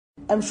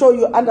I'm sure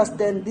you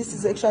understand this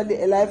is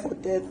actually a life or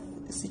death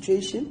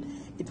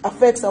situation. It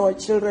affects our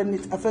children,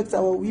 it affects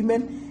our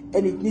women,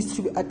 and it needs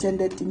to be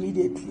attended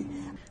immediately.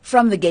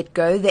 From the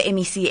get-go, the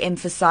MEC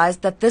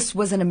emphasized that this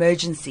was an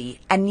emergency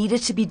and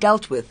needed to be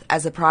dealt with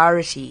as a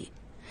priority.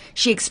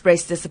 She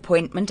expressed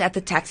disappointment at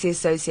the taxi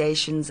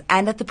associations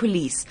and at the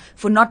police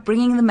for not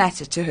bringing the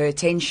matter to her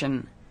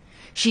attention.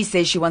 She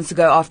says she wants to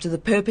go after the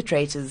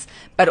perpetrators,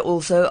 but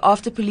also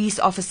after police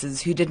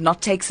officers who did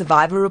not take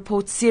survivor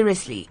reports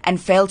seriously and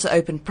failed to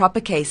open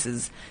proper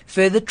cases,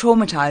 further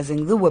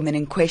traumatizing the women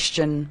in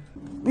question.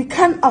 We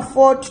can't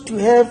afford to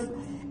have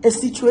a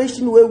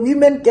situation where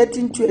women get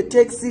into a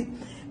taxi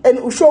and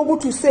ushogu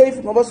to save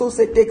ngoba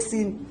say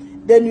taxi,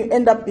 then you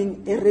end up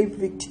being a rape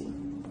victim.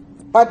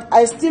 But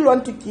I still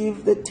want to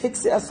give the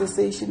taxi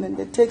association and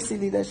the taxi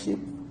leadership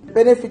the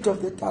benefit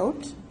of the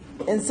doubt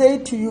and say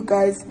to you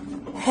guys,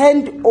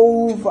 hand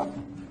over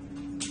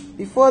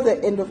before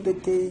the end of the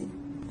day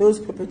those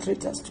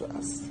perpetrators to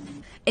us.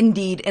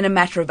 Indeed, in a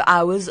matter of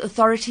hours,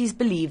 authorities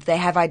believe they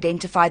have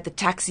identified the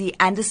taxi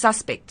and a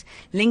suspect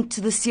linked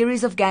to the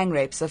series of gang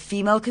rapes of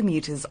female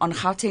commuters on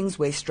Gauteng's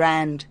West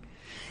Rand.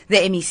 The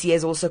MEC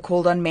has also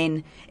called on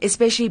men,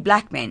 especially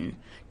black men,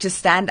 to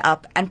stand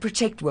up and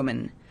protect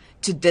women,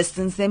 to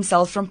distance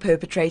themselves from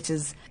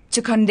perpetrators,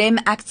 to condemn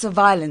acts of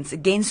violence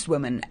against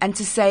women, and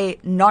to say,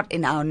 not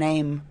in our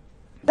name.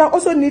 I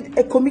also need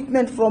a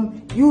commitment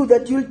from you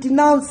that you'll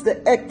denounce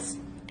the acts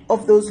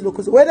of those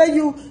locals, whether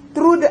you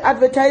through the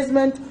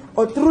advertisement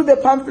or through the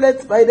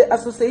pamphlets by the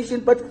association,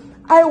 but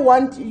I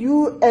want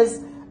you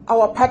as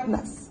our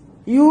partners,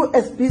 you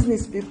as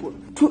business people,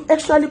 to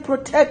actually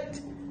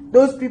protect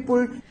those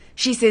people.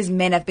 She says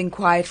men have been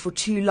quiet for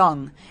too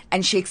long,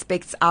 and she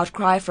expects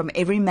outcry from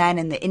every man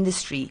in the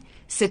industry,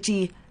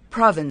 city,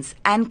 province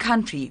and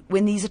country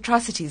when these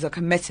atrocities are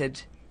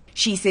committed.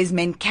 She says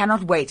men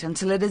cannot wait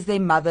until it is their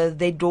mother,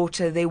 their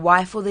daughter, their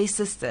wife or their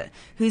sister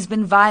who's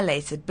been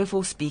violated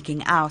before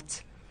speaking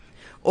out.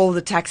 All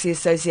the taxi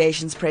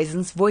associations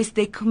present voiced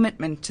their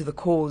commitment to the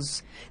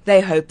cause.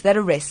 They hope that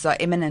arrests are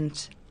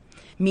imminent.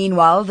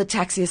 Meanwhile, the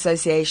taxi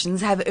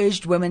associations have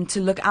urged women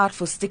to look out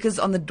for stickers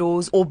on the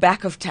doors or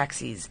back of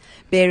taxis,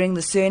 bearing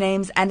the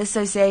surnames and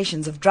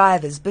associations of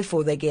drivers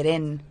before they get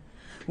in.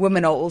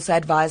 Women are also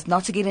advised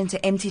not to get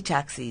into empty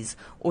taxis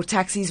or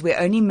taxis where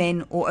only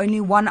men or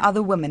only one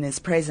other woman is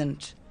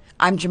present.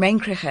 I'm Jamaine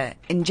Krige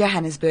in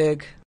Johannesburg.